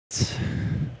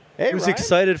Hey, Who's Ryan?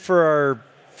 excited for our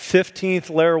 15th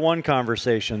Layer 1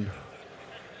 conversation?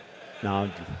 No.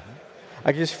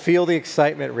 I can just feel the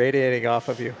excitement radiating off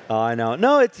of you. I know.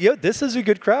 No, this is a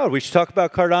good crowd. We should talk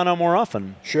about Cardano more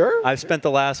often. Sure. I've spent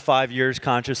the last 5 years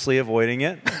consciously avoiding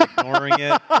it, ignoring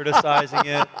it, criticizing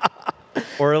it.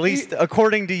 Or at least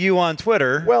according to you on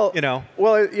Twitter. Well, you know.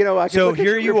 I can so look at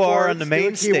here your you are reports, on the do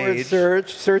main a keyword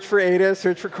stage. search for ethos,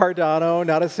 search for Cardano,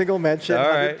 not a single mention, All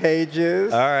 100 right.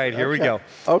 pages. All right, here we go.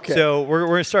 Okay. So we're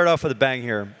going to start off with a bang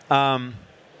here.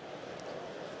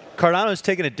 Cardano's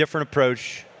taken a different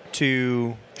approach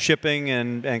to shipping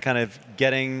and kind of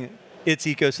getting its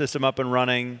ecosystem up and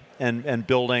running and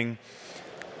building.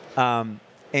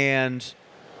 And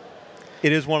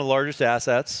it is one of the largest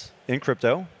assets in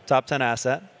crypto, top 10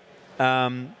 asset. You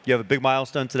have a big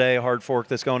milestone today, a hard fork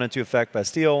that's going into effect,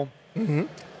 Vasil. Mm-hmm.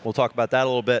 We'll talk about that a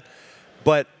little bit.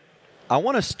 But I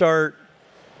want to start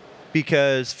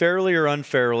because fairly or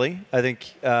unfairly, I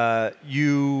think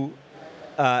you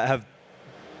have,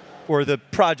 or the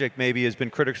project maybe has been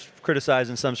criticized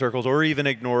in some circles or even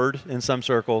ignored in some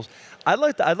circles. I'd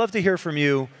love to hear from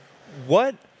you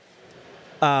what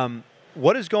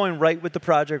is going right with the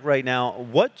project right now?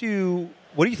 What do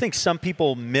you think some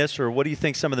people miss, or what do you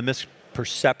think some of the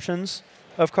misperceptions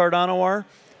of Cardano are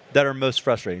that are most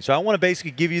frustrating? So I want to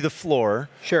basically give you the floor.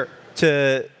 Sure.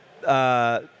 To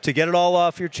get it all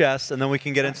off your chest, and then we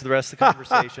can get into the rest of the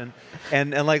conversation.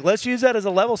 and like, let's use that as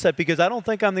a level set, because I don't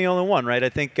think I'm the only one, right? I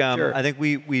think Sure. I think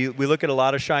we look at a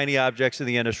lot of shiny objects in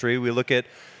the industry. We look at,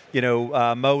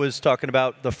 Mo was talking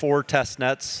about the 4 test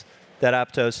nets that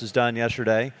Aptos has done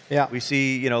yesterday. Yeah. We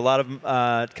see, a lot of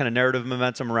kind of narrative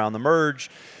momentum around the merge.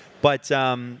 But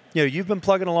you've been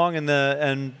plugging along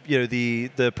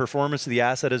the performance of the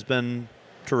asset has been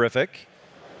terrific.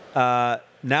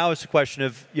 Now it's a question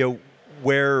of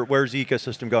where's the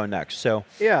ecosystem going next. So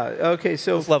yeah. Okay.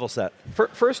 So let's level set.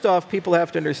 First off, people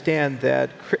have to understand that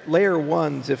layer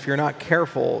 1s, if you're not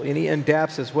careful, and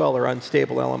dApps as well, are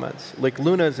unstable elements. Like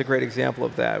Luna is a great example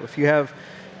of that. If you have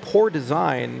poor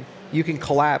design, you can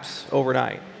collapse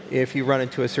overnight if you run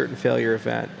into a certain failure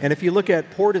event. And if you look at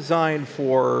poor design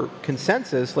for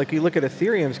consensus, like you look at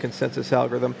Ethereum's consensus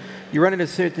algorithm, you run into a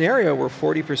scenario where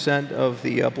 40% of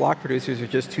the block producers are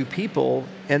just 2 people,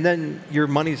 and then your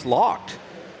money's locked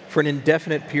for an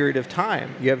indefinite period of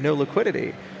time. You have no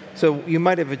liquidity. So you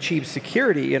might have achieved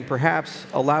security and perhaps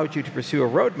allowed you to pursue a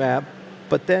roadmap,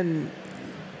 but then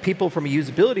people from a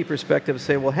usability perspective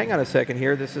say, well, hang on a second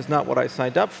here, this is not what I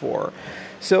signed up for.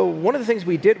 So one of the things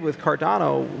we did with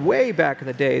Cardano way back in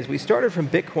the days, we started from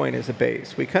Bitcoin as a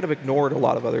base. We kind of ignored a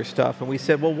lot of other stuff, and we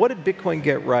said, well, what did Bitcoin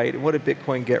get right and what did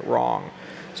Bitcoin get wrong?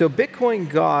 So Bitcoin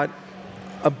got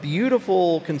a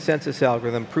beautiful consensus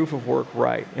algorithm, proof of work,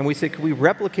 right. And we said, can we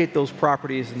replicate those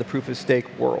properties in the proof of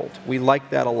stake world? We like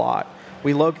that a lot.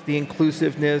 We like the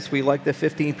inclusiveness, we like the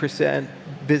 15%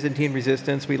 Byzantine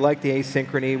resistance, we like the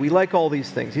asynchrony, we like all these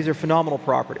things. These are phenomenal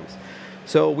properties.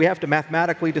 So we have to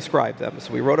mathematically describe them.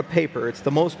 So we wrote a paper. It's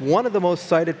one of the most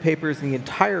cited papers in the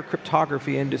entire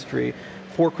cryptography industry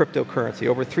for cryptocurrency,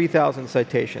 over 3,000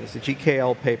 citations, the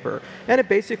GKL paper. And it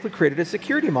basically created a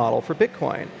security model for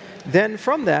Bitcoin. Then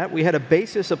from that, we had a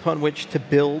basis upon which to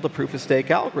build a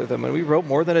proof-of-stake algorithm. And we wrote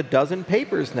more than a dozen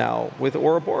papers now with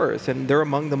Ouroboros, and they're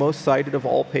among the most cited of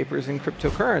all papers in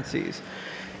cryptocurrencies.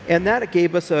 And that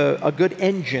gave us a good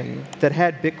engine that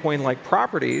had Bitcoin-like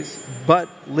properties, but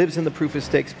lives in the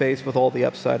proof-of-stake space with all the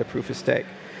upside of proof-of-stake.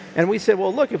 And we said,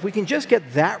 well, look, if we can just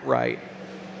get that right,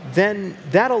 then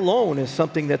that alone is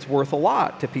something that's worth a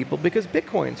lot to people, because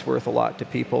Bitcoin's worth a lot to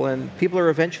people, and people are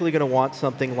eventually going to want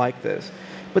something like this.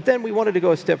 But then we wanted to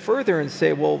go a step further and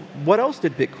say, well, what else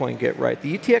did Bitcoin get right?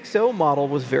 The UTXO model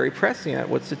was very prescient.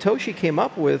 What Satoshi came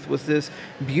up with was this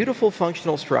beautiful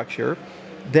functional structure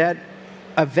that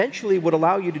eventually would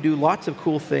allow you to do lots of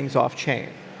cool things off-chain.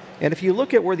 And if you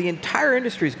look at where the entire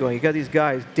industry is going, you got these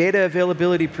guys, data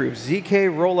availability proofs,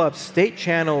 ZK rollups, state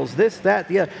channels, this,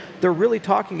 that, yeah. They're really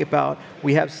talking about,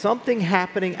 we have something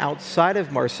happening outside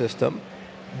of our system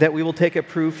that we will take a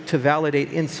proof to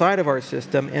validate inside of our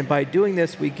system, and by doing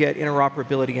this, we get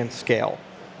interoperability and scale.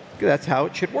 That's how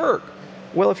it should work.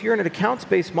 Well, if you're in an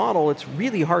accounts-based model, it's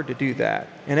really hard to do that,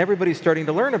 and everybody's starting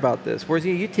to learn about this. Whereas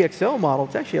in a UTXO model,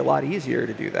 it's actually a lot easier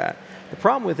to do that. The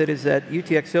problem with it is that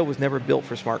UTXO was never built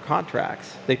for smart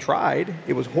contracts. They tried.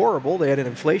 It was horrible. They had an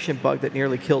inflation bug that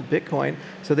nearly killed Bitcoin,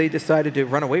 so they decided to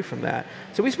run away from that.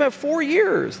 So we spent 4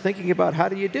 years thinking about how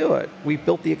do you do it. We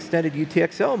built the extended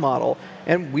UTXO model,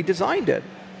 and we designed it.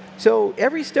 So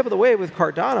every step of the way with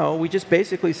Cardano, we just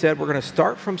basically said we're going to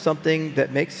start from something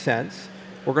that makes sense.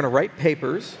 We're going to write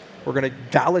papers. We're going to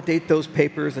validate those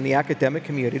papers in the academic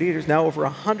community. There's now over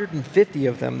 150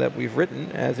 of them that we've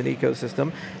written as an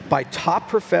ecosystem by top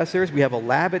professors. We have a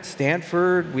lab at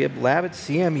Stanford. We have a lab at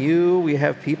CMU. We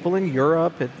have people in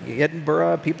Europe, at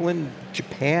Edinburgh, people in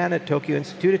Japan at Tokyo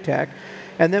Institute of Tech.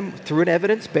 And then through an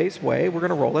evidence-based way, we're going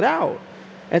to roll it out.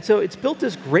 And so it's built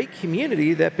this great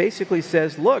community that basically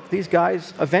says, look, these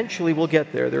guys eventually will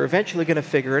get there. They're eventually going to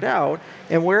figure it out.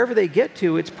 And wherever they get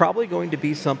to, it's probably going to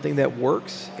be something that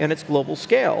works and it's global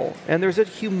scale. And there's a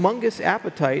humongous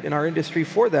appetite in our industry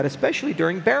for that, especially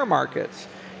during bear markets.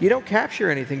 You don't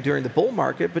capture anything during the bull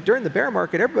market, but during the bear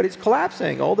market, everybody's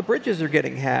collapsing. All the bridges are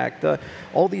getting hacked.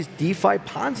 All these DeFi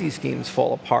Ponzi schemes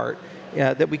fall apart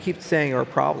that we keep saying are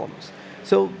problems.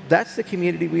 So that's the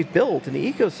community we've built and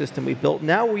the ecosystem we've built.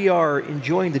 Now we are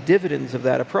enjoying the dividends of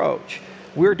that approach.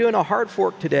 We're doing a hard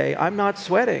fork today. I'm not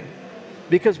sweating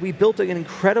because we built an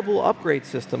incredible upgrade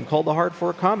system called the Hard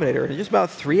Fork Combinator. In just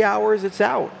about 3 hours, it's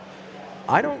out.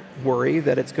 I don't worry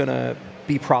that it's going to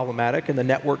be problematic and the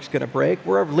network's going to break.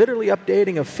 We're literally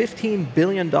updating a $15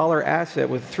 billion asset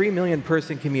with 3 million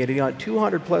person community on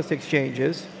 200 plus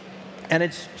exchanges, and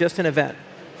it's just an event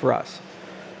for us,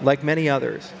 like many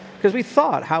others. Because we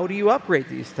thought, how do you upgrade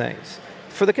these things?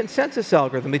 For the consensus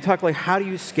algorithm, they talk like, how do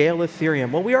you scale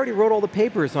Ethereum? Well, we already wrote all the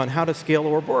papers on how to scale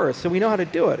Ouroboros, so we know how to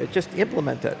do it. It's just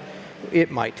implement it. It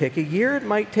might take a year, it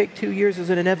might take 2 years as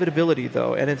an inevitability,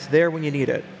 though, and it's there when you need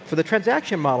it. For the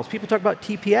transaction models, people talk about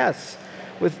TPS.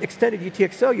 With extended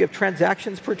UTXO, you have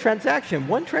transactions per transaction.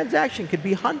 One transaction could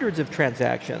be hundreds of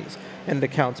transactions in an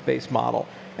accounts-based model.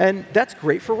 And that's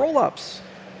great for roll-ups.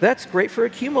 That's great for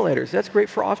accumulators. That's great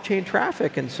for off-chain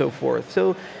traffic and so forth.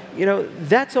 So, you know,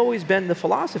 that's always been the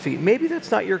philosophy. Maybe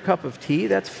that's not your cup of tea.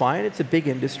 That's fine. It's a big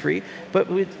industry. But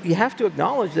you have to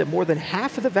acknowledge that more than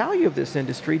half of the value of this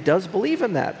industry does believe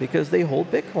in that because they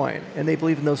hold Bitcoin and they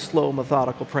believe in those slow,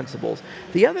 methodical principles.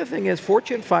 The other thing is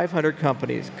Fortune 500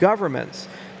 companies, governments,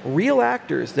 real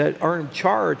actors that are in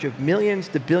charge of millions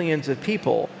to billions of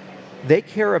people, they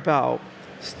care about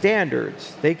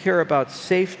standards, they care about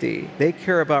safety, they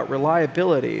care about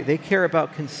reliability, they care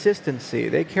about consistency,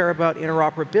 they care about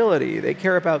interoperability, they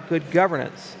care about good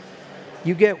governance.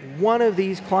 You get one of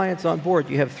these clients on board,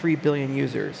 you have 3 billion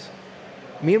users.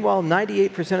 Meanwhile,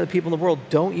 98% of the people in the world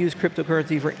don't use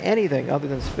cryptocurrency for anything other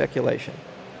than speculation.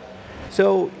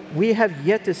 So we have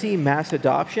yet to see mass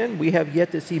adoption. We have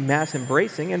yet to see mass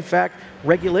embracing. In fact,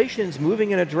 regulation is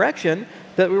moving in a direction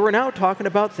that we were now talking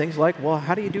about things like, well,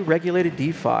 how do you do regulated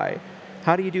DeFi?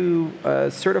 How do you do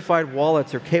certified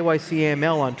wallets or KYC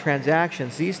AML on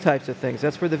transactions? These types of things.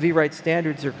 That's where the V-Right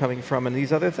standards are coming from and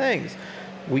these other things.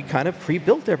 We kind of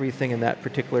pre-built everything in that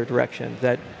particular direction,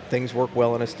 that things work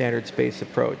well in a standards-based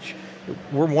approach.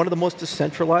 We're one of the most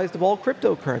decentralized of all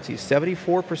cryptocurrencies.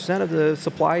 74% of the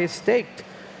supply is staked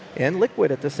and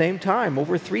liquid at the same time,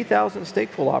 over 3,000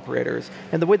 stake pool operators.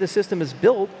 And the way the system is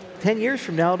built, 10 years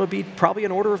from now, it'll be probably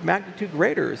an order of magnitude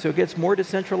greater, so it gets more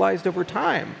decentralized over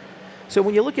time. So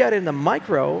when you look at it in the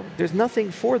micro, there's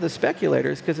nothing for the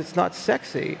speculators because it's not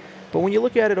sexy. But when you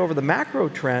look at it over the macro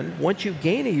trend, once you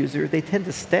gain a user, they tend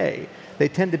to stay. They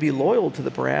tend to be loyal to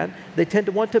the brand. They tend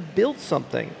to want to build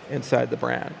something inside the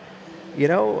brand. You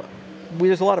know,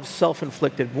 there's a lot of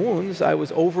self-inflicted wounds. I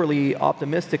was overly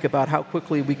optimistic about how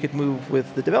quickly we could move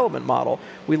with the development model.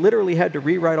 We literally had to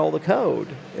rewrite all the code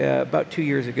about 2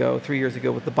 years ago, 3 years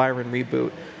ago with the Byron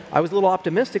reboot. I was a little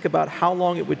optimistic about how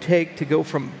long it would take to go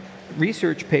from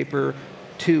research paper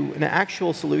to an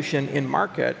actual solution in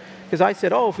market. Because I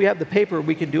said, oh, if we have the paper,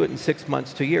 we can do it in 6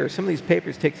 months to a year. Some of these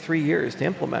papers take 3 years to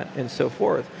implement and so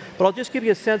forth. But I'll just give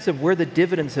you a sense of where the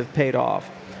dividends have paid off.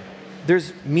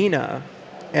 There's Mina,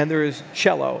 and there's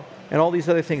Cello, and all these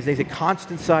other things. They say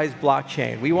constant-size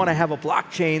blockchain. We want to have a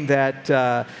blockchain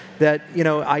that you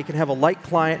know, I can have a light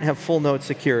client and have full node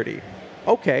security.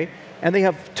 Okay, and they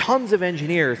have tons of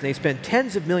engineers, and they spend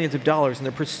tens of millions of dollars, and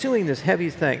they're pursuing this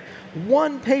heavy thing.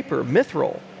 One paper,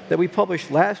 Mithril, that we published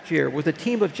last year with a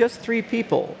team of just 3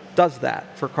 people does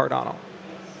that for Cardano.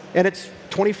 And it's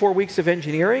 24 weeks of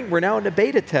engineering. We're now in a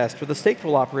beta test with the stake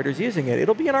pool operators using it.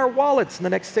 It'll be in our wallets in the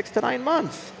next 6 to 9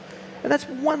 months. And that's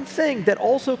one thing that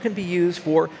also can be used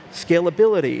for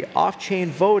scalability,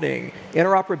 off-chain voting,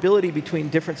 interoperability between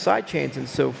different sidechains and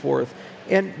so forth.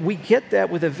 And we get that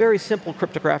with a very simple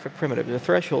cryptographic primitive, the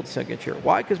threshold signature.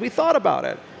 Why? Because we thought about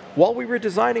it. While we were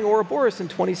designing Ouroboros in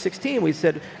 2016, we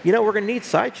said, you know, we're going to need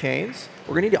sidechains.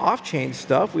 We're going to need off-chain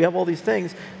stuff. We have all these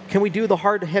things. Can we do the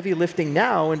hard, heavy lifting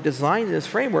now and design this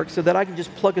framework so that I can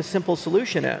just plug a simple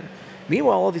solution in?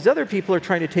 Meanwhile, all these other people are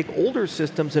trying to take older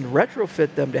systems and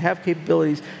retrofit them to have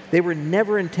capabilities they were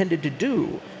never intended to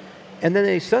do. And then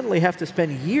they suddenly have to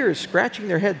spend years scratching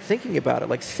their head thinking about it,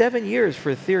 like 7 years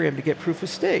for Ethereum to get proof of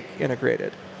stake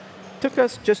integrated. Took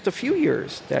us just a few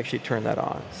years to actually turn that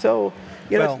on. So,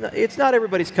 you know, it's not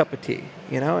everybody's cup of tea,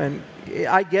 you know, and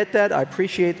I get that, I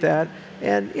appreciate that,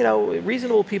 and, you know,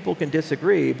 reasonable people can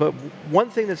disagree, but one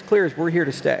thing that's clear is we're here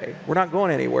to stay. We're not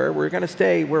going anywhere. We're going to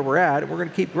stay where we're at, and we're going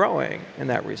to keep growing in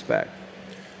that respect.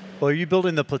 Well, are you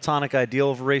building the platonic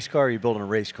ideal of a race car, or are you building a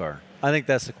race car? I think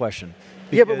that's the question.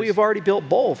 Yeah, but we've already built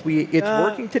both. It's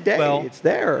working today. Well, it's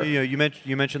there. You know,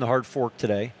 you mentioned the hard fork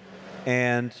today,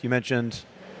 and you mentioned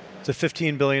it's a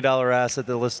 $15 billion asset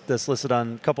that's listed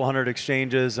on a couple hundred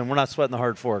exchanges, and we're not sweating the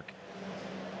hard fork.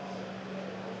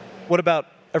 What about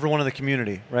everyone in the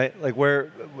community, right? Like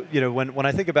where, you know, when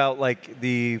I think about like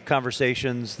the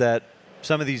conversations that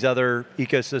some of these other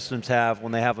ecosystems have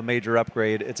when they have a major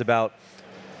upgrade, it's about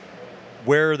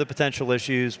where are the potential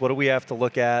issues, what do we have to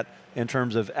look at in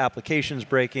terms of applications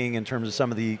breaking, in terms of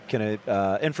some of the kind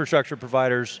of infrastructure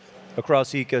providers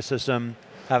across the ecosystem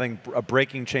having a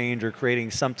breaking change or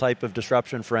creating some type of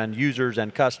disruption for end users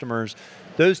and customers.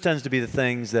 Those tends to be the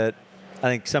things that I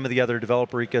think some of the other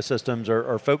developer ecosystems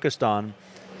are focused on.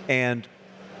 And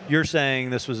you're saying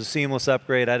this was a seamless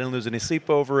upgrade, I didn't lose any sleep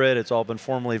over it, it's all been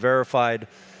formally verified.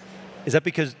 Is that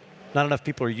because not enough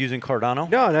people are using Cardano?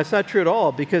 No, that's not true at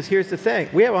all, because here's the thing.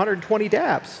 We have 120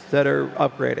 dApps that are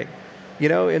upgrading. You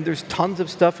know, and there's tons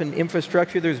of stuff in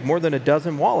infrastructure. There's more than a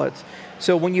dozen wallets.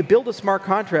 So when you build a smart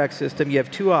contract system, you have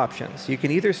two options. You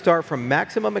can either start from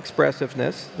maximum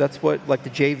expressiveness, that's what, like the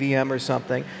JVM or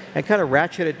something, and kind of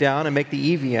ratchet it down and make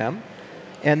the EVM.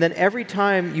 And then every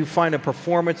time you find a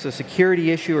performance, a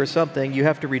security issue or something, you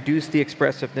have to reduce the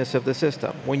expressiveness of the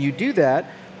system. When you do that,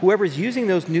 whoever's using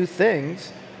those new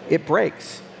things, it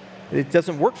breaks. It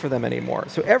doesn't work for them anymore.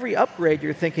 So every upgrade,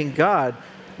 you're thinking, God,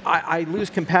 I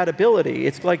lose compatibility.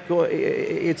 It's like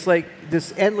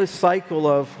this endless cycle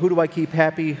of who do I keep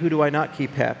happy, who do I not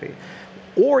keep happy.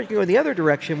 Or you can go in the other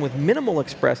direction with minimal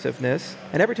expressiveness,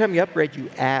 and every time you upgrade, you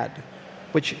add,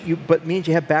 but means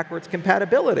you have backwards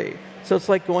compatibility. So it's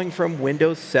like going from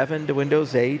Windows 7 to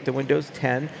Windows 8 to Windows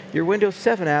 10. Your Windows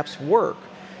 7 apps work.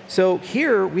 So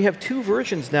here we have two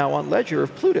versions now on Ledger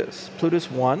of Plutus,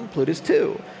 Plutus 1, Plutus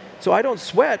 2. So I don't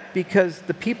sweat because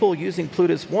the people using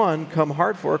Plutus 1 come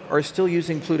hard fork are still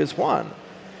using Plutus 1.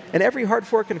 And every hard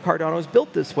fork in Cardano is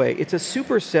built this way. It's a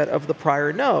superset of the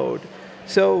prior node.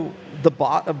 So the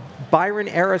Byron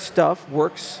era stuff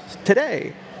works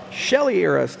today. Shelley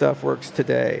era stuff works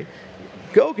today.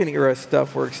 Gauguin era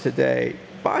stuff works today.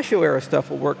 Basho era stuff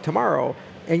will work tomorrow.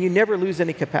 And you never lose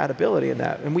any compatibility in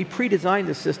that. And we pre-designed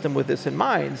the system with this in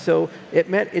mind. So it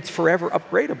meant it's forever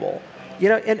upgradable. You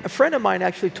know, and a friend of mine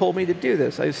actually told me to do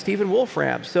this. I was Stephen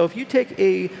Wolfram. So if you take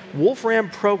a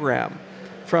Wolfram program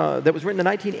that was written in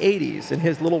the 1980s in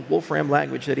his little Wolfram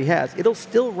language that he has, it'll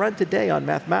still run today on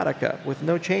Mathematica with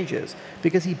no changes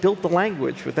because he built the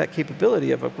language with that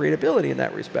capability of upgradability in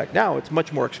that respect. Now it's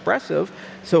much more expressive.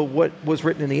 So what was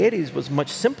written in the 80s was much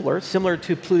simpler, similar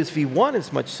to Plutus V1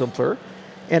 is much simpler.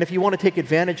 And if you want to take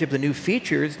advantage of the new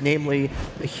features, namely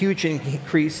a huge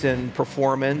increase in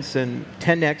performance and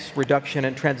 10x reduction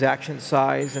in transaction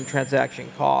size and transaction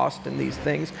cost and these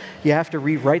things, you have to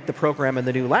rewrite the program in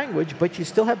the new language, but you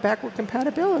still have backward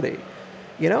compatibility.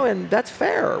 You know, and that's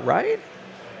fair, right?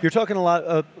 You're talking a lot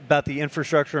about the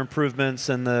infrastructure improvements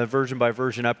and the version by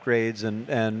version upgrades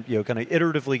and you know, kind of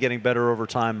iteratively getting better over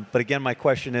time. But again, my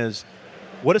question is,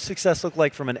 what does success look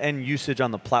like from an end usage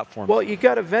on the platform? Well, you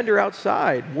got a vendor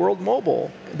outside, World Mobile.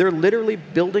 They're literally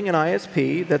building an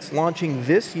ISP that's launching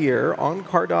this year on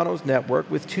Cardano's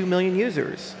network with 2 million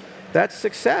users. That's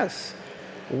success.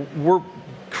 We're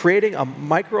creating a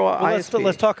micro ISP.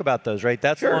 Let's talk about those, right?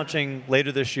 That's Sure. launching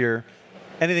later this year.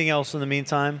 Anything else in the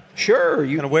meantime? Sure.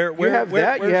 You have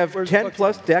 10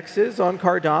 plus dexes on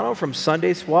Cardano from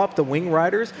Sunday Swap to Wing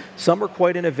Riders. Some are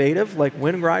quite innovative, like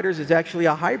Wing Riders is actually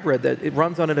a hybrid that it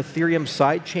runs on an Ethereum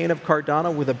sidechain of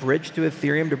Cardano with a bridge to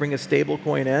Ethereum to bring a stable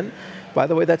coin in. By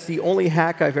the way, that's the only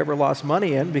hack I've ever lost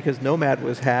money in because Nomad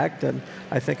was hacked, and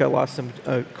I think I lost some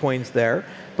coins there.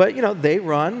 But you know, they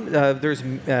run. There's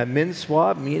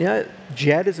MinSwap, Mina.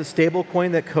 Jed is a stable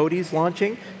coin that Cody's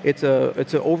launching. It's an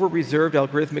over-reserved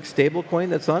algorithmic stable coin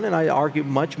that's on, and I argue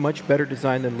much better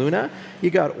design than Luna. You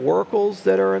got oracles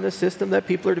that are in the system that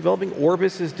people are developing.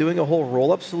 Orbis is doing a whole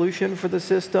roll-up solution for the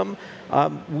system.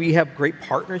 We have great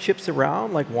partnerships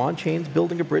around, like WanChain's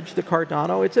building a bridge to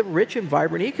Cardano. It's a rich and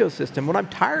vibrant ecosystem. What I'm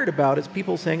tired about is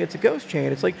people saying it's a ghost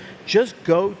chain. It's like, just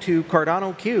go to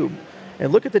Cardano Cube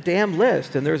and look at the damn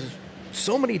list, and there's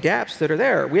so many dApps that are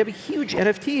there. We have a huge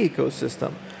NFT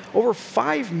ecosystem. Over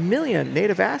 5 million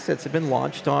native assets have been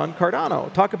launched on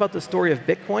Cardano. Talk about the story of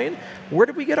Bitcoin. Where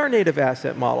did we get our native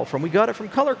asset model from? We got it from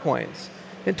color coins.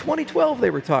 In 2012, they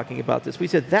were talking about this. We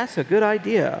said, that's a good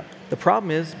idea. The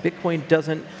problem is Bitcoin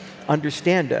doesn't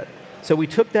understand it. So we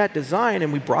took that design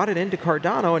and we brought it into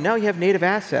Cardano, and now you have native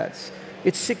assets.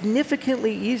 It's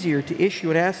significantly easier to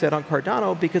issue an asset on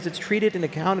Cardano because it's treated and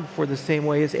accounted for the same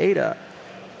way as ADA.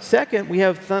 Second, we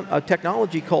have a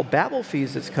technology called Babel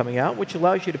fees that's coming out, which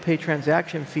allows you to pay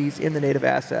transaction fees in the native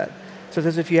asset. So it's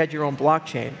as if you had your own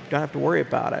blockchain. You don't have to worry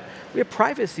about it. We have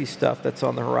privacy stuff that's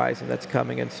on the horizon that's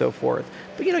coming and so forth.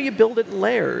 But you build it in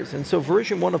layers. And so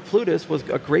version 1 of Plutus was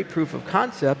a great proof of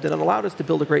concept, and it allowed us to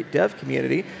build a great dev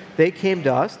community. They came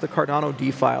to us, the Cardano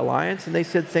DeFi Alliance, and they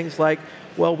said things like,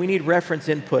 well, we need reference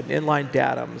input and inline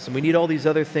datums, and we need all these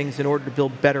other things in order to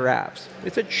build better apps. They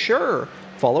said, sure,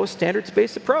 follow a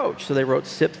standards-based approach. So they wrote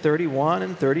SIP 31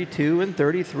 and 32 and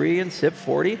 33 and SIP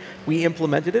 40. We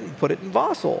implemented it and put it in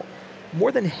Vasil.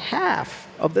 More than half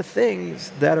of the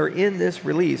things that are in this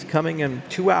release coming in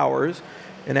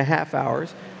 2.5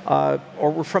 hours,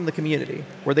 or were from the community,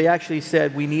 where they actually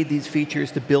said, we need these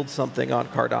features to build something on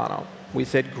Cardano. We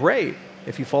said, great.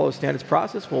 If you follow a standards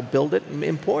process, we'll build it and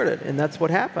import it. And that's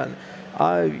what happened.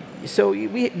 So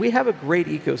we have a great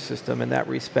ecosystem in that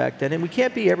respect. And we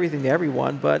can't be everything to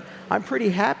everyone, but I'm pretty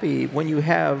happy when you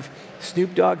have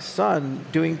Snoop Dogg's son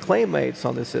doing Claymates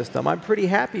on the system. I'm pretty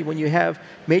happy when you have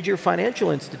major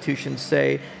financial institutions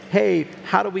say, hey,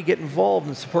 how do we get involved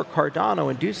and support Cardano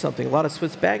and do something? A lot of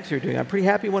Swiss banks are doing it. I'm pretty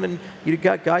happy when you've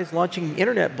got guys launching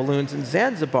internet balloons in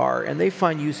Zanzibar and they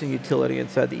find use and utility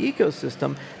inside the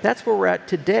ecosystem. That's where we're at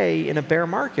today in a bear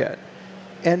market.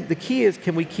 And the key is,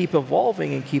 can we keep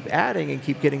evolving and keep adding and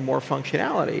keep getting more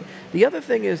functionality? The other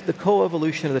thing is the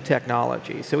co-evolution of the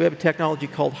technology. So we have a technology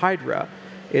called Hydra.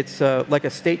 It's like a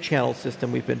state channel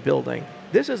system we've been building.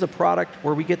 This is a product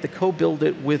where we get to co-build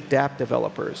it with dApp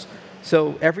developers.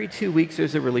 So every 2 weeks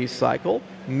there's a release cycle.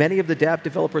 Many of the dApp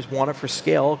developers want it for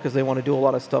scale because they want to do a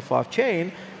lot of stuff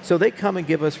off-chain. So they come and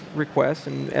give us requests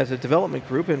and as a development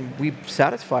group, and we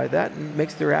satisfy that and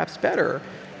makes their apps better.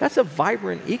 That's a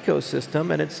vibrant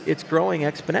ecosystem, and it's growing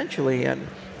exponentially. And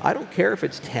I don't care if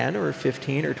it's 10 or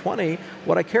 15 or 20.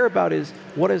 What I care about is,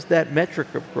 what is that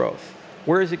metric of growth?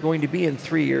 Where is it going to be in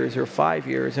 3 years or 5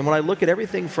 years? And when I look at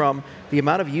everything from the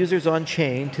amount of users on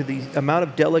chain to the amount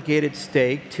of delegated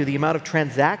stake to the amount of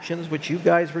transactions, which you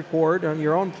guys record on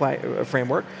your own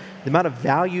framework, the amount of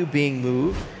value being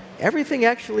moved, everything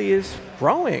actually is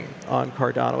growing on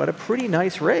Cardano at a pretty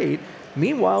nice rate.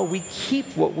 Meanwhile, we keep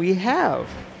what we have.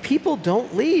 People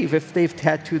don't leave if they've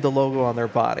tattooed the logo on their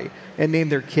body and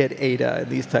named their kid Ada and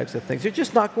these types of things. They're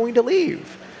just not going to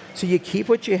leave. So you keep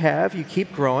what you have, you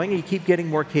keep growing, you keep getting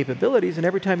more capabilities, and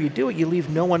every time you do it, you leave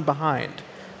no one behind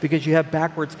because you have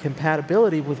backwards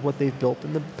compatibility with what they've built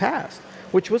in the past,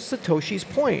 which was Satoshi's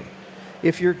point.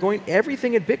 If you're going,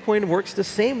 everything in Bitcoin works the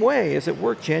same way as it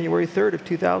worked January 3rd of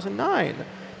 2009.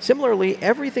 Similarly,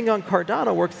 everything on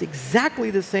Cardano works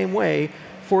exactly the same way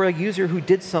for a user who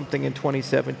did something in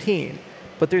 2017.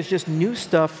 But there's just new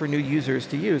stuff for new users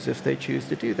to use if they choose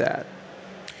to do that.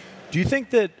 Do you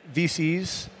think that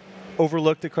VCs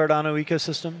overlook the Cardano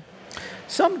ecosystem?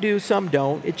 Some do, some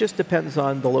don't. It just depends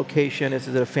on the location. Is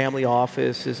it a family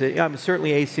office? Is it,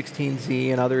 certainly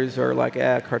A16Z and others are like,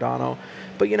 Cardano.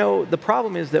 But the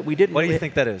problem is that we didn't. Why do you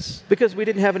think that is? Because we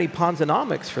didn't have any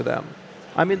Ponzonomics for them.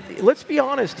 I mean, let's be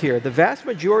honest here. The vast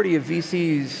majority of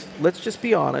VCs, let's just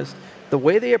be honest, the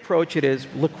way they approach it is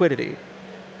liquidity.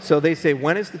 So they say,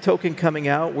 when is the token coming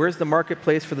out? Where's the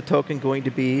marketplace for the token going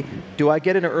to be? Do I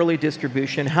get an early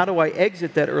distribution? How do I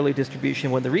exit that early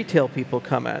distribution when the retail people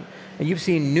come in? And you've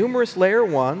seen numerous layer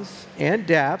ones and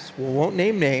dApps, we won't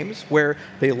name names, where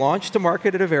they launch to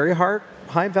market at a very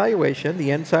high valuation,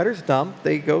 the insiders dump,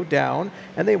 they go down,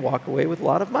 and they walk away with a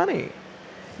lot of money.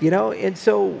 And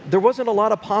so there wasn't a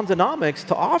lot of Ponzonomics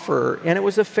to offer, and it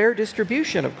was a fair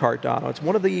distribution of Cardano.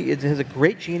 It has a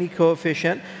great Gini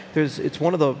coefficient. It's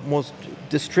one of the most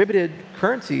distributed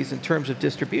currencies in terms of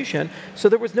distribution. So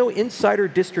there was no insider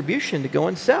distribution to go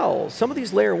and sell. Some of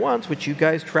these layer ones, which you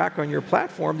guys track on your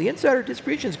platform, the insider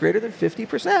distribution is greater than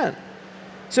 50%.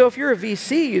 So if you're a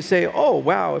VC, you say, oh,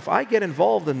 wow, if I get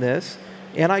involved in this,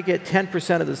 and I get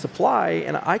 10% of the supply,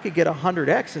 and I could get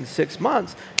 100x in 6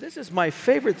 months, this is my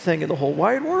favorite thing in the whole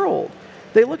wide world.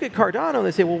 They look at Cardano and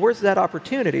they say, well, where's that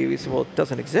opportunity? We say, well, it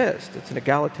doesn't exist. It's an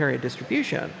egalitarian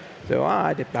distribution. So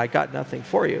I got nothing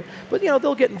for you. But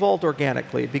they'll get involved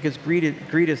organically because greed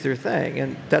is their thing,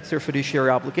 and that's their fiduciary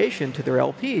obligation to their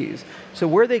LPs. So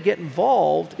where they get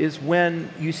involved is when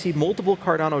you see multiple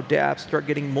Cardano dApps start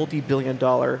getting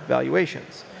multi-billion-dollar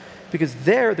valuations. because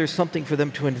there's something for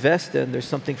them to invest in, there's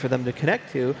something for them to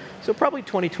connect to. So probably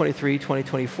 2023,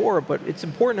 2024, but it's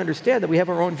important to understand that we have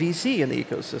our own VC in the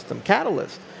ecosystem,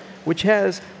 Catalyst, which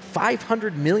has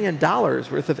 $500 million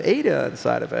worth of ADA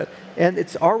inside of it. And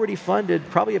it's already funded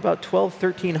probably about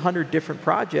 1,300 different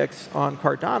projects on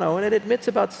Cardano, and it admits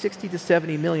about 60 to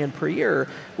 70 million per year,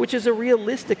 which is a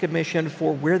realistic emission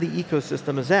for where the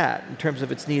ecosystem is at in terms of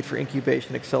its need for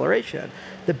incubation acceleration.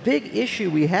 The big issue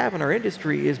we have in our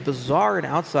industry is bizarre and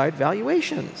outside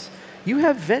valuations. You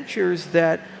have ventures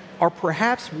that are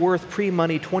perhaps worth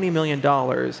pre-money $20 million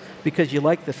because you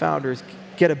like the founders,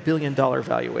 get $1 billion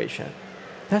valuation.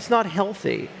 That's not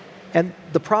healthy. And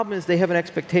the problem is they have an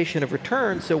expectation of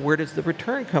return, so where does the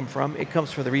return come from? It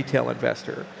comes from the retail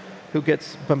investor who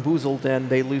gets bamboozled and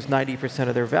they lose 90%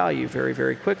 of their value very,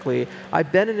 very quickly.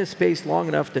 I've been in this space long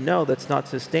enough to know that's not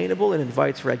sustainable. It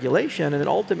invites regulation, and then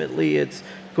ultimately it's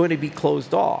going to be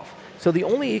closed off. So the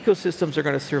only ecosystems that are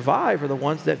going to survive are the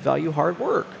ones that value hard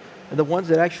work, and the ones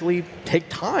that actually take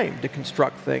time to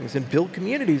construct things and build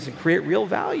communities and create real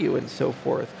value and so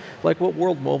forth. Like what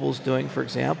World Mobile's doing, for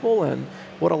example, and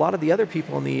what a lot of the other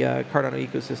people in the Cardano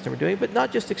ecosystem are doing, but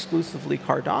not just exclusively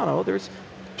Cardano. There's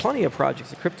plenty of projects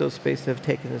in the crypto space that have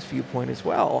taken this viewpoint as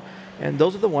well. And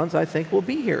those are the ones I think will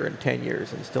be here in 10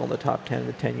 years and still in the top 10 in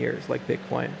the 10 years, like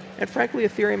Bitcoin. And frankly,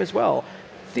 Ethereum as well.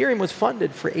 Ethereum was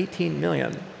funded for 18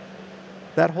 million.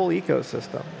 That whole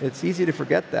ecosystem. It's easy to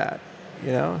forget that,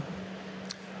 you know?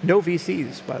 No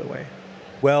VCs, by the way.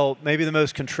 Well, maybe the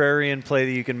most contrarian play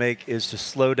that you can make is to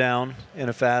slow down in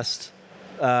a fast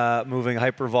moving,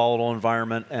 hyper-volatile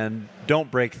environment and don't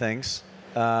break things,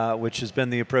 which has been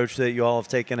the approach that you all have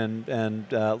taken,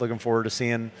 and looking forward to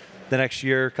seeing the next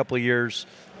year, couple of years,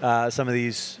 some of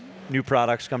these new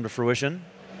products come to fruition.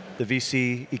 The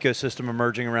VC ecosystem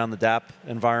emerging around the DApp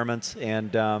environment,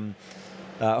 and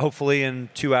hopefully in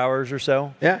 2 hours or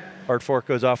so, Hardfork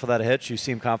goes off without a hitch. You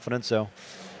seem confident, so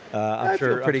I'm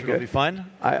sure it'll be fine.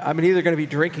 I'm either going to be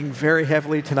drinking very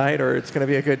heavily tonight, or it's going to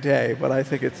be a good day. But I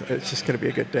think it's just going to be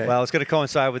a good day. Well, it's going to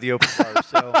coincide with the open card.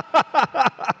 So,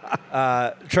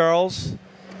 Charles,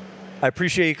 I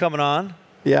appreciate you coming on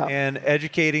and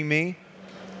educating me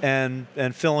and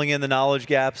filling in the knowledge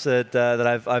gaps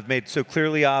that I've made so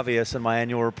clearly obvious in my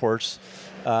annual reports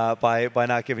by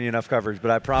not giving you enough coverage.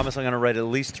 But I promise I'm going to write at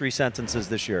least 3 sentences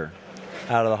this year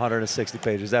out of the 160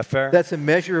 pages. Is that fair? That's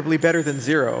immeasurably better than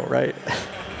 0, right?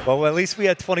 Well, at least we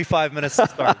had 25 minutes to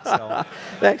start. So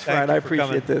Thanks, Brian. I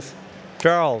appreciate this.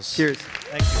 Charles. Cheers.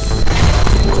 Thank you.